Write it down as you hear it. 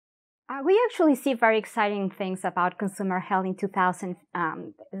We actually see very exciting things about consumer health in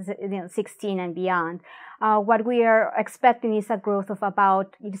 2016 and beyond. What we are expecting is a growth of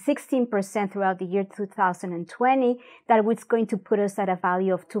about 16% throughout the year 2020, that is going to put us at a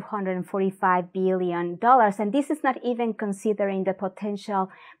value of $245 billion. And this is not even considering the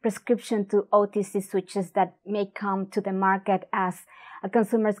potential prescription to OTC switches that may come to the market as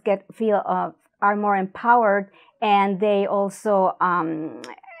consumers are more empowered, and they also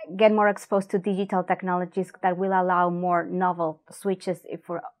get more exposed to digital technologies that will allow more novel switches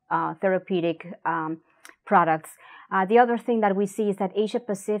for therapeutic products. The other thing that we see is that Asia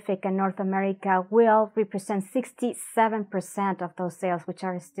Pacific and North America will represent 67% of those sales, which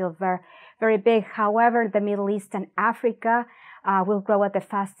are still very, very big. However, the Middle East and Africa will grow at the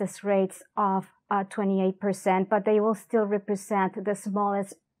fastest rates of 28%, but they will still represent the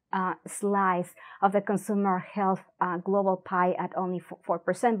smallest slice of the consumer health global pie at only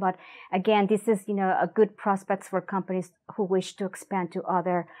 4%. But again, this is a good prospects for companies who wish to expand to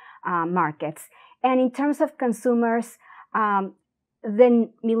other markets. And in terms of consumers, the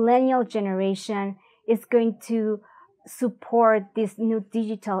millennial generation is going to support this new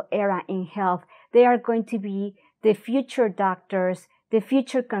digital era in health. They are going to be the future doctors, the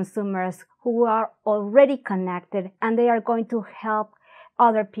future consumers who are already connected, and they are going to help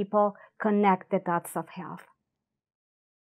other people connect the dots of health.